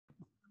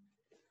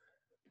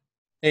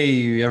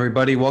Hey,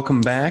 everybody, welcome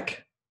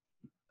back.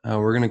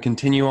 We're going to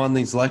continue on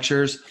these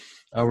lectures.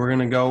 We're going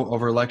to go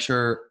over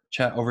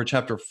over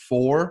chapter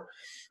 4.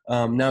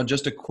 Now,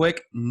 just a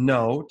quick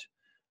note.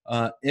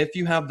 If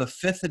you have the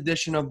 5th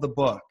edition of the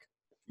book,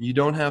 you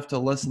don't have to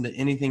listen to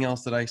anything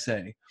else that I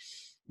say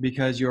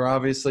because you're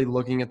obviously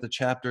looking at the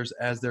chapters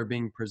as they're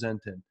being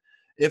presented.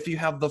 If you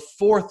have the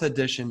 4th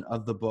edition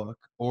of the book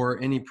or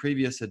any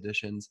previous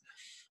editions,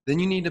 then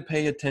you need to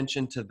pay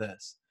attention to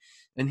this.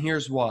 And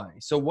here's why.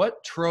 So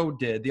what Tro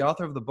did, the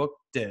author of the book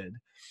did,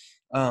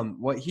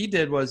 what he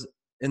did was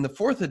in the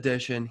 4th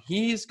edition,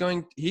 he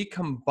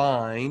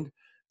combined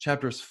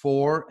chapters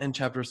 4 and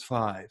chapters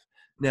 5.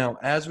 Now,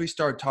 as we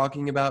start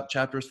talking about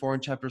chapters 4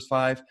 and chapters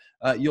 5,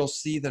 you'll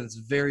see that it's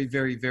very,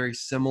 very, very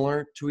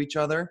similar to each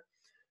other.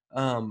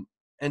 But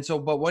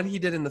what he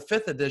did in the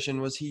 5th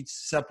edition was he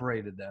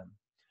separated them.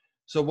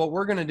 So what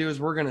we're going to do is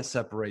we're going to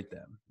separate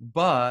them,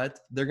 but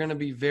they're going to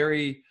be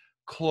very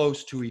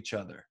close to each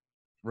other,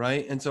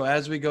 right? And so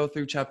as we go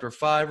through chapter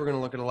 5, we're going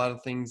to look at a lot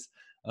of things,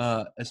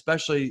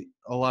 especially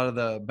a lot of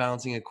the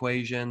balancing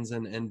equations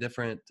and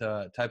different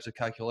types of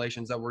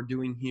calculations that we're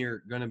going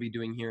to be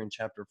doing here in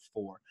chapter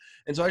 4.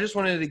 And so I just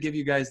wanted to give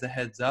you guys the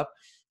heads up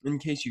in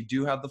case you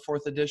do have the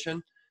 4th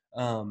edition,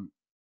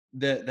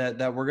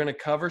 that we're going to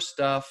cover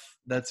stuff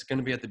that's going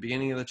to be at the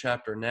beginning of the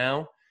chapter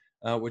now.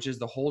 Which is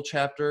the whole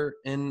chapter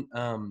in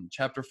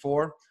chapter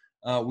 4.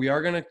 We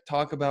are going to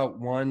talk about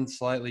one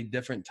slightly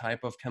different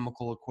type of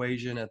chemical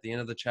equation at the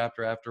end of the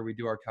chapter after we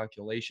do our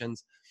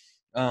calculations,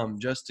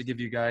 just to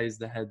give you guys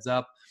the heads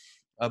up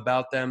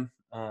about them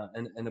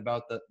and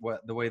about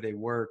the way they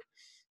work.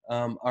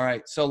 All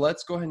right, so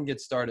let's go ahead and get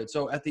started.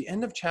 So at the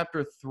end of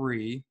chapter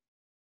 3,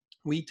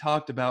 we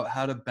talked about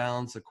how to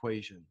balance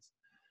equations.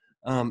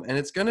 And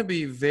it's going to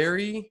be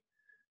very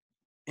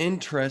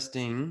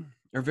interesting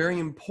or very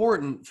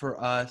important for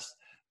us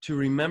to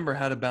remember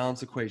how to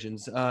balance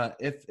equations.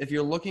 If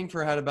you're looking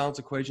for how to balance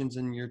equations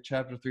in your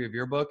chapter 3 of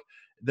your book,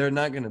 they're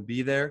not going to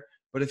be there.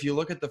 But if you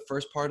look at the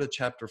first part of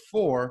chapter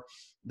 4,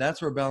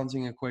 that's where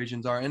balancing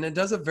equations are. And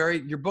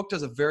your book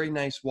does a very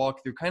nice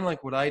walkthrough, kind of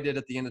like what I did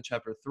at the end of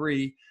chapter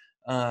 3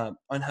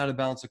 on how to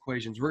balance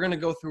equations. We're going to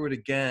go through it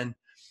again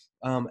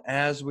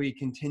as we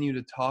continue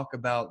to talk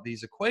about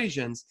these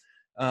equations.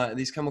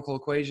 These chemical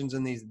equations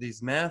and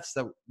these maths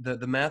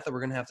the math that we're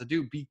going to have to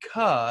do,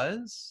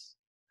 because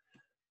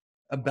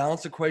a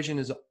balanced equation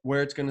is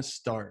where it's going to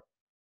start,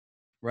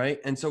 right?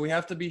 And so we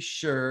have to be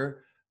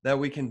sure that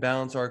we can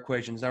balance our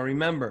equations. Now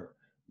remember,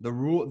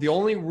 the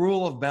only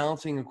rule of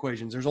balancing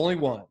equations, there's only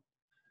one,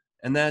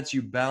 and that's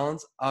you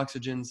balance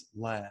oxygens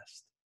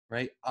last,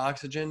 right?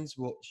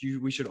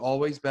 We should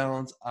always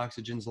balance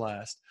oxygens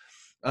last.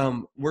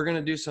 We're going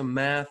to do some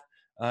math.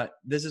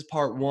 This is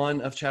part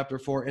 1 of chapter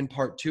 4. In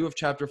part 2 of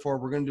chapter 4,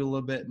 we're going to do a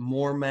little bit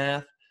more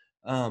math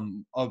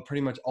of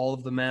pretty much all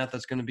of the math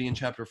that's going to be in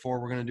chapter 4.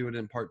 We're going to do it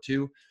in part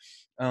 2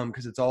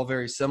 because it's all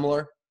very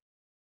similar.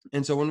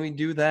 And so when we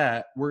do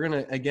that, we're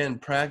going to, again,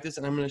 practice,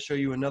 and I'm going to show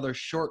you another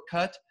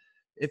shortcut,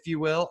 if you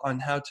will, on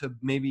how to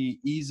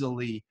maybe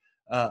easily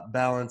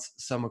balance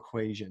some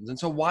equations. And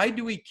so why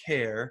do we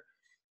care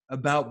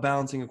about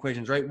balancing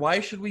equations, right? Why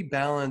should we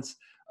balance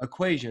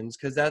equations?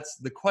 Because that's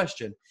the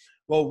question.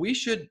 Well, we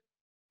should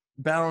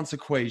balance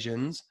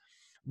equations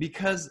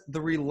because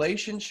the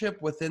relationship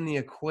within the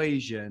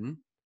equation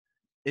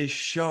is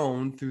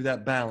shown through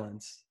that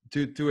balance,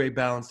 through a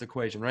balanced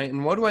equation, right?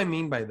 And what do I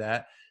mean by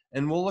that?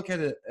 And we'll look at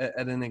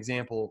an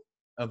example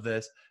of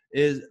this.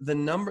 Is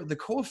the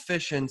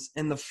coefficients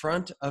in the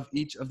front of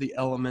each of the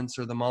elements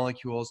or the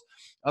molecules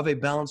of a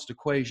balanced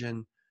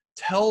equation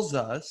tells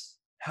us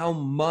how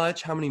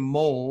many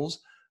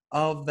moles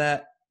of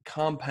that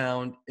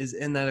compound is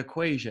in that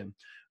equation,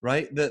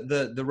 right?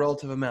 The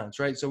relative amounts,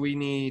 right? So we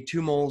need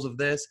 2 moles of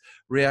this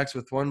reacts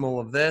with 1 mole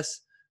of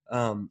this,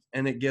 and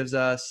it gives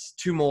us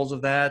 2 moles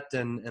of that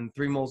and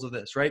 3 moles of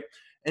this, right?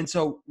 And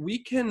so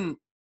we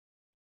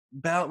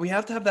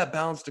have to have that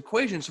balanced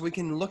equation so we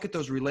can look at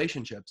those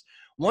relationships.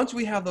 Once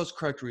we have those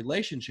correct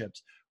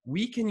relationships,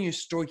 we can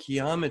use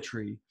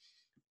stoichiometry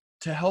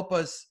to help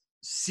us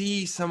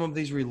see some of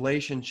these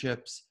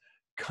relationships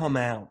come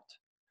out,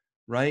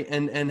 right?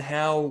 And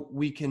how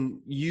we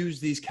can use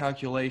these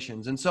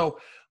calculations. And so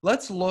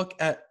let's look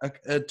at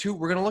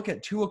we're going to look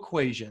at 2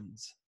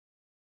 equations.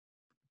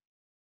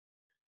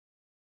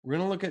 We're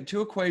going to look at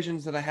 2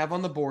 equations that I have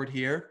on the board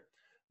here.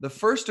 The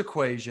first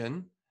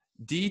equation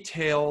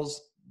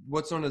details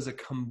what's known as a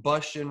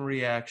combustion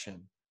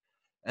reaction.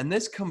 And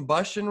this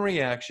combustion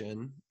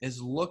reaction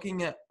is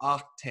looking at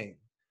octane.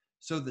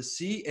 So the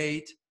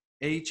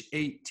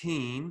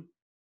C8H18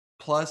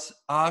 plus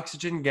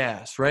oxygen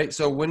gas, right?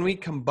 So when we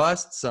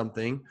combust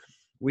something,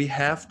 we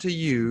have to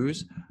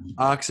use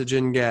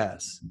oxygen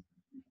gas.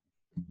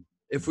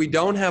 If we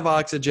don't have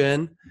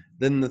oxygen,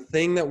 then the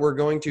thing that we're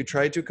going to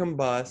try to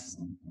combust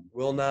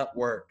will not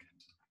work.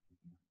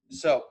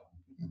 So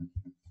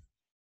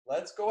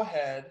let's go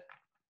ahead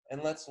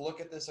and let's look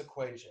at this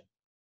equation.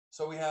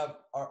 So we have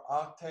our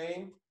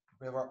octane,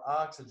 we have our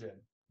oxygen.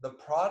 The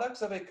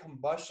products of a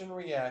combustion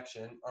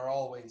reaction are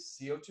always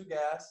CO2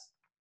 gas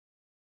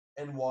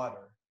and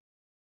water.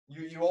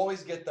 You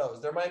always get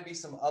those. There might be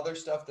some other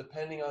stuff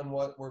depending on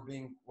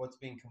what's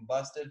being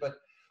combusted, but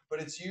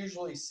it's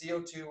usually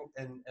CO2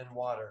 and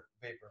water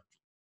vapor.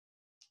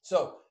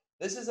 So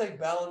this is a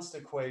balanced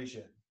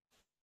equation.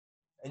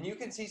 And you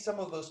can see some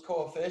of those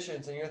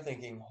coefficients and you're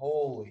thinking,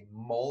 holy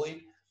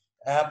moly.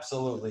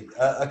 Absolutely.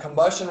 A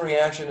combustion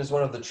reaction is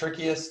one of the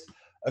trickiest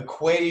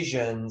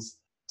equations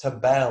to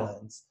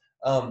balance.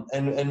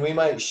 And we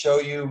might show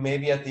you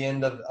maybe at the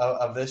end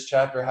of this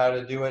chapter how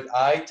to do it.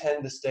 I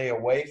tend to stay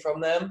away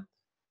from them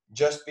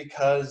just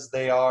because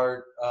they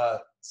are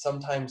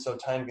sometimes so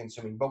time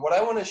consuming. But what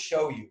I want to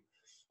show you,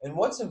 and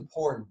what's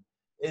important,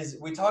 is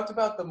we talked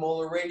about the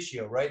molar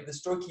ratio, right? The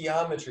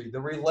stoichiometry, the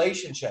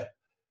relationship.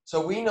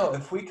 So we know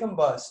if we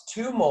combust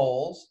 2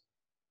 moles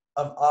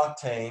of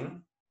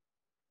octane,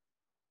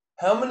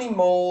 how many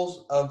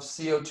moles of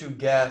CO2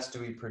 gas do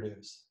we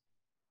produce?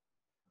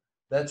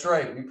 That's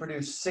right, we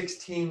produce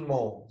 16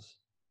 moles,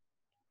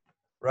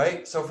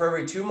 right? So for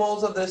every 2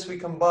 moles of this we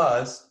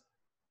combust,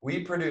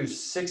 we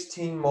produce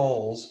 16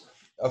 moles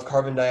of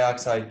carbon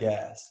dioxide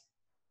gas.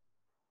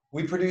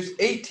 We produce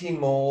 18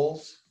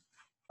 moles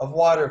of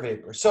water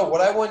vapor. So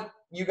what I want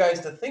you guys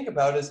to think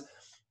about is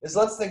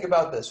let's think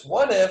about this.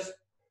 What if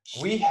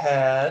we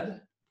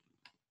had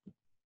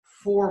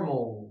 4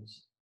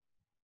 moles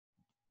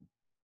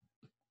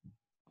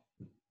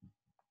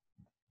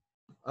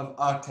of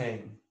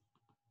octane?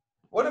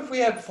 What if we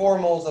had 4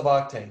 moles of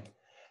octane?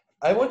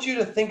 I want you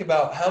to think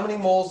about how many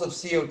moles of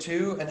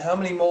CO2 and how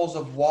many moles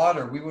of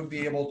water we would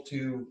be able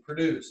to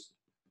produce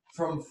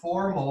from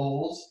 4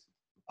 moles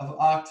of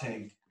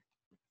octane.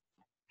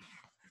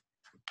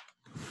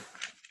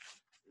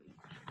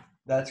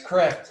 That's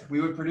correct. We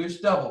would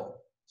produce double.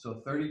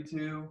 So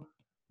 32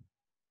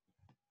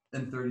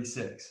 and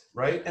 36,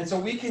 right? And so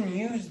we can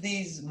use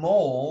these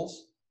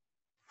moles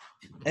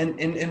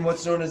in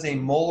what's known as a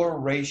molar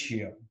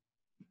ratio,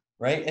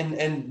 right?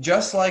 And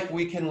just like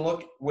we can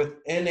look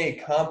within a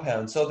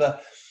compound. So the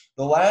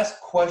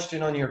last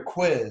question on your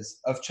quiz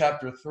of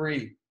chapter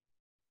 3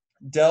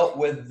 dealt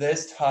with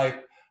this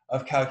type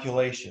of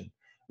calculation,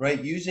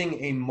 right?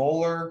 Using a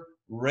molar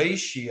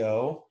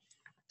ratio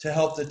to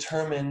help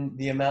determine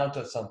the amount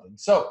of something.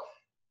 So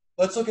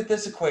let's look at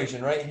this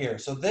equation right here.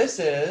 So this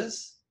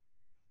is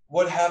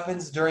what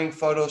happens during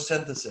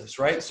photosynthesis,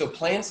 right? So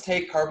plants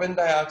take carbon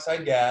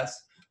dioxide gas,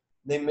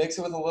 they mix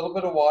it with a little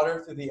bit of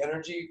water through the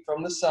energy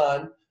from the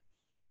sun,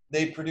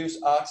 they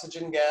produce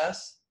oxygen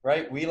gas,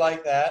 right? We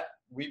like that,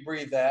 we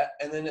breathe that,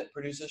 and then it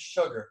produces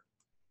sugar.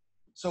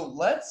 So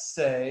let's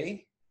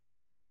say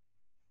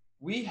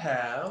we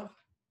have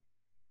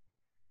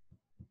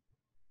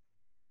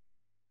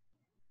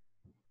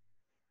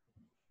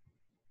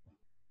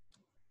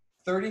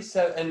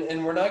 37,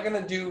 and we're not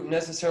going to do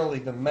necessarily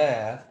the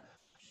math,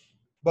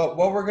 but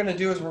what we're going to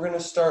do is we're going to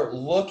start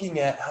looking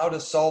at how to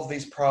solve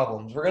these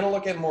problems. We're going to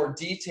look at more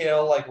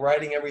detail, like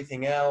writing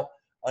everything out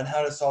on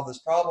how to solve this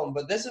problem,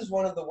 but this is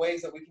one of the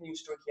ways that we can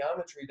use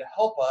stoichiometry to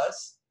help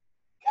us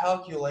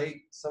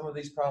calculate some of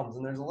these problems.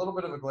 And there's a little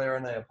bit of a glare,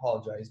 and I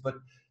apologize, but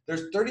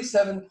there's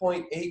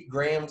 37.8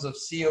 grams of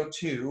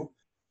CO2,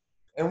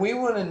 and we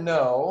want to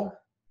know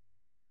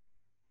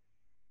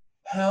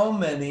how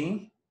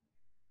many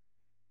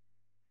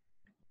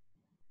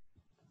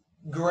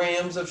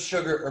grams of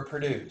sugar are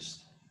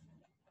produced,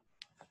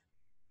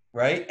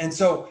 right? And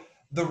so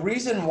the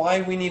reason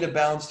why we need a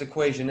balanced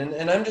equation,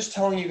 and I'm just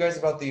telling you guys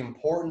about the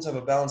importance of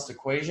a balanced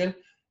equation,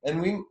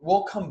 and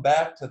we'll come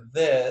back to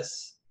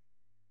this,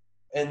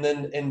 and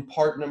then in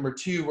part number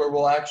 2 where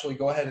we'll actually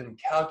go ahead and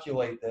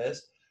calculate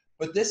this.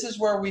 But this is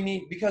where we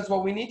need, because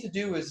what we need to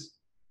do is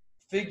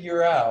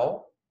figure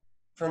out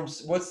from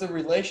what's the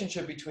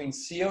relationship between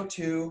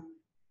CO2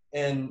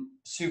 and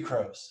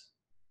sucrose,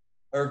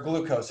 or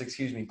glucose,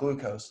 excuse me,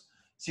 glucose,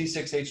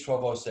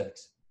 C6H12O6,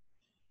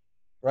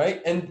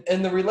 right?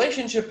 And the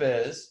relationship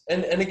is,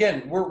 and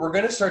again, we're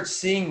going to start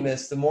seeing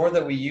this the more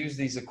that we use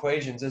these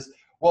equations, is,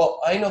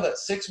 well, I know that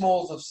 6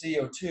 moles of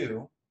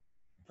CO2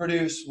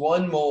 produce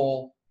 1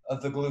 mole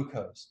of the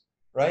glucose,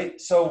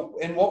 right? So,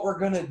 and what we're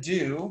going to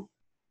do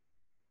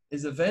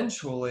is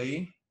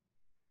eventually,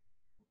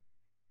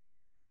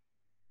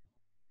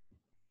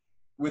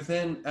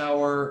 within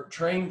our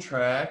train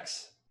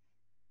tracks,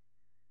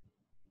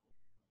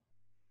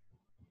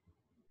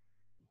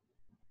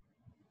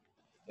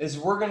 is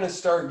we're going to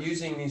start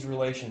using these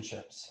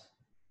relationships,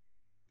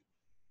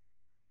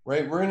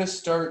 right? We're going to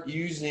start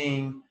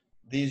using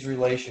these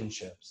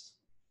relationships.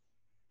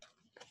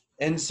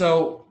 And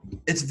so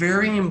it's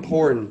very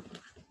important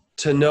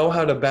to know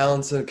how to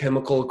balance a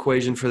chemical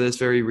equation for this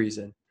very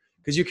reason.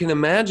 Because you can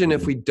imagine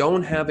if we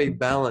don't have a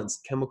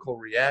balanced chemical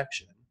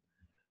reaction,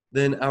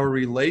 then our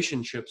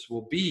relationships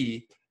will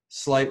be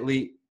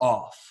slightly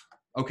off.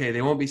 Okay,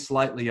 they won't be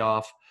slightly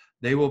off.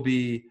 They will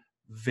be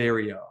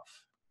very off.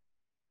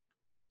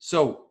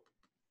 So,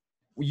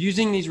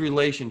 using these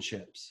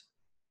relationships,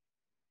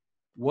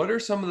 what are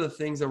some of the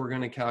things that we're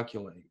going to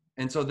calculate?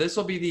 And so this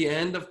will be the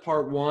end of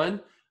part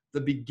 1,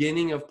 the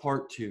beginning of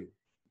part 2.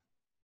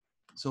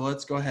 So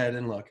let's go ahead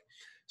and look.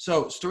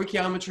 So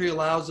stoichiometry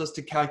allows us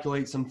to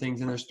calculate some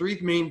things, and there's three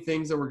main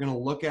things that we're going to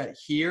look at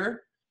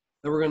here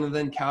that we're going to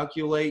then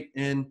calculate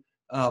in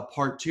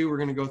part two. We're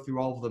going to go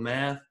through all of the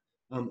math,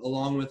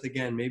 along with,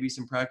 again, maybe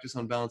some practice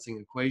on balancing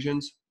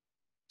equations,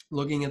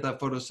 looking at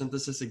that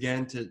photosynthesis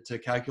again to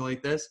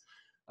calculate this.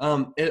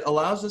 It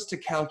allows us to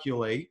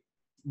calculate,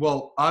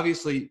 well,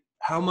 obviously,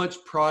 how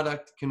much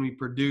product can we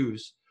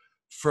produce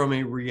from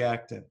a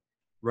reactant,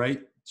 right?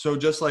 So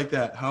just like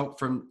that,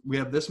 we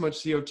have this much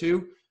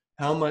CO2,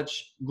 how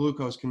much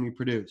glucose can we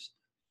produce?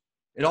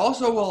 It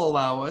also will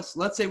allow us,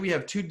 let's say we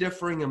have two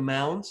differing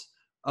amounts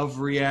of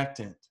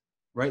reactant,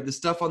 right? The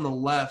stuff on the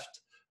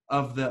left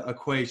of the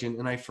equation,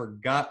 and I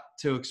forgot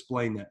to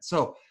explain that.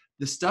 So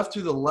the stuff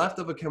to the left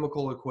of a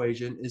chemical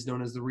equation is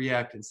known as the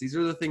reactants. These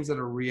are the things that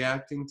are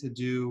reacting to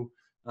do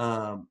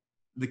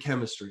the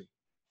chemistry.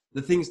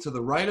 The things to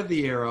the right of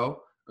the arrow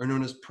are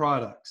known as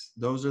products.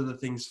 Those are the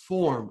things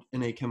formed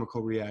in a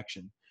chemical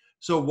reaction.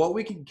 So what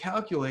we can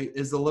calculate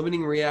is the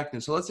limiting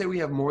reactant. So let's say we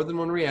have more than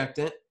one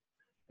reactant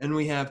and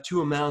we have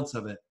two amounts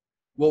of it.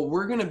 What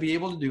we're going to be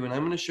able to do, and I'm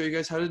going to show you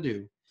guys how to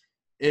do,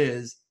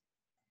 is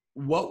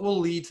what will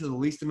lead to the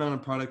least amount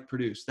of product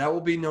produced. That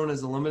will be known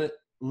as a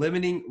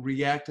limiting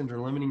reactant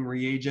or limiting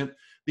reagent,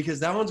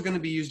 because that one's going to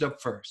be used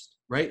up first,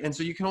 right? And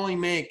so you can only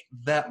make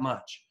that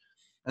much.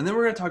 And then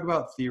we're going to talk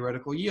about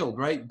theoretical yield,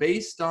 right?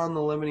 Based on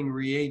the limiting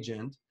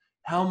reagent,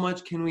 how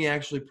much can we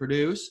actually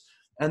produce?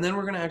 And then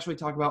we're going to actually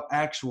talk about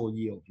actual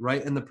yield,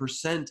 right? And the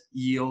percent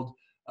yield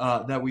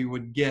that we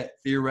would get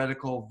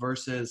theoretical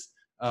versus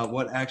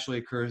what actually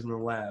occurs in the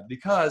lab,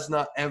 because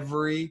not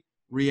every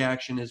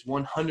reaction is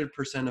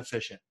 100%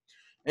 efficient.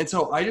 And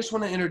so I just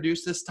want to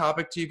introduce this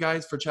topic to you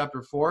guys for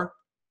chapter 4.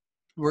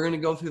 We're going to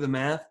go through the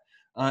math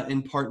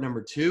in part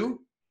number 2.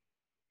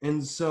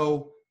 And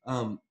so,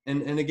 and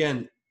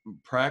again,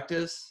 perfect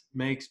practice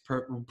makes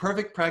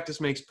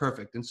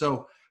perfect. And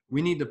so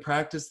we need to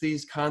practice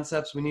these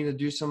concepts. We need to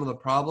do some of the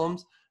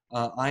problems.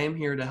 I am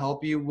here to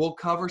help you. We'll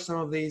cover some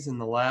of these in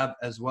the lab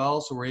as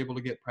well, so we're able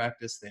to get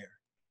practice there.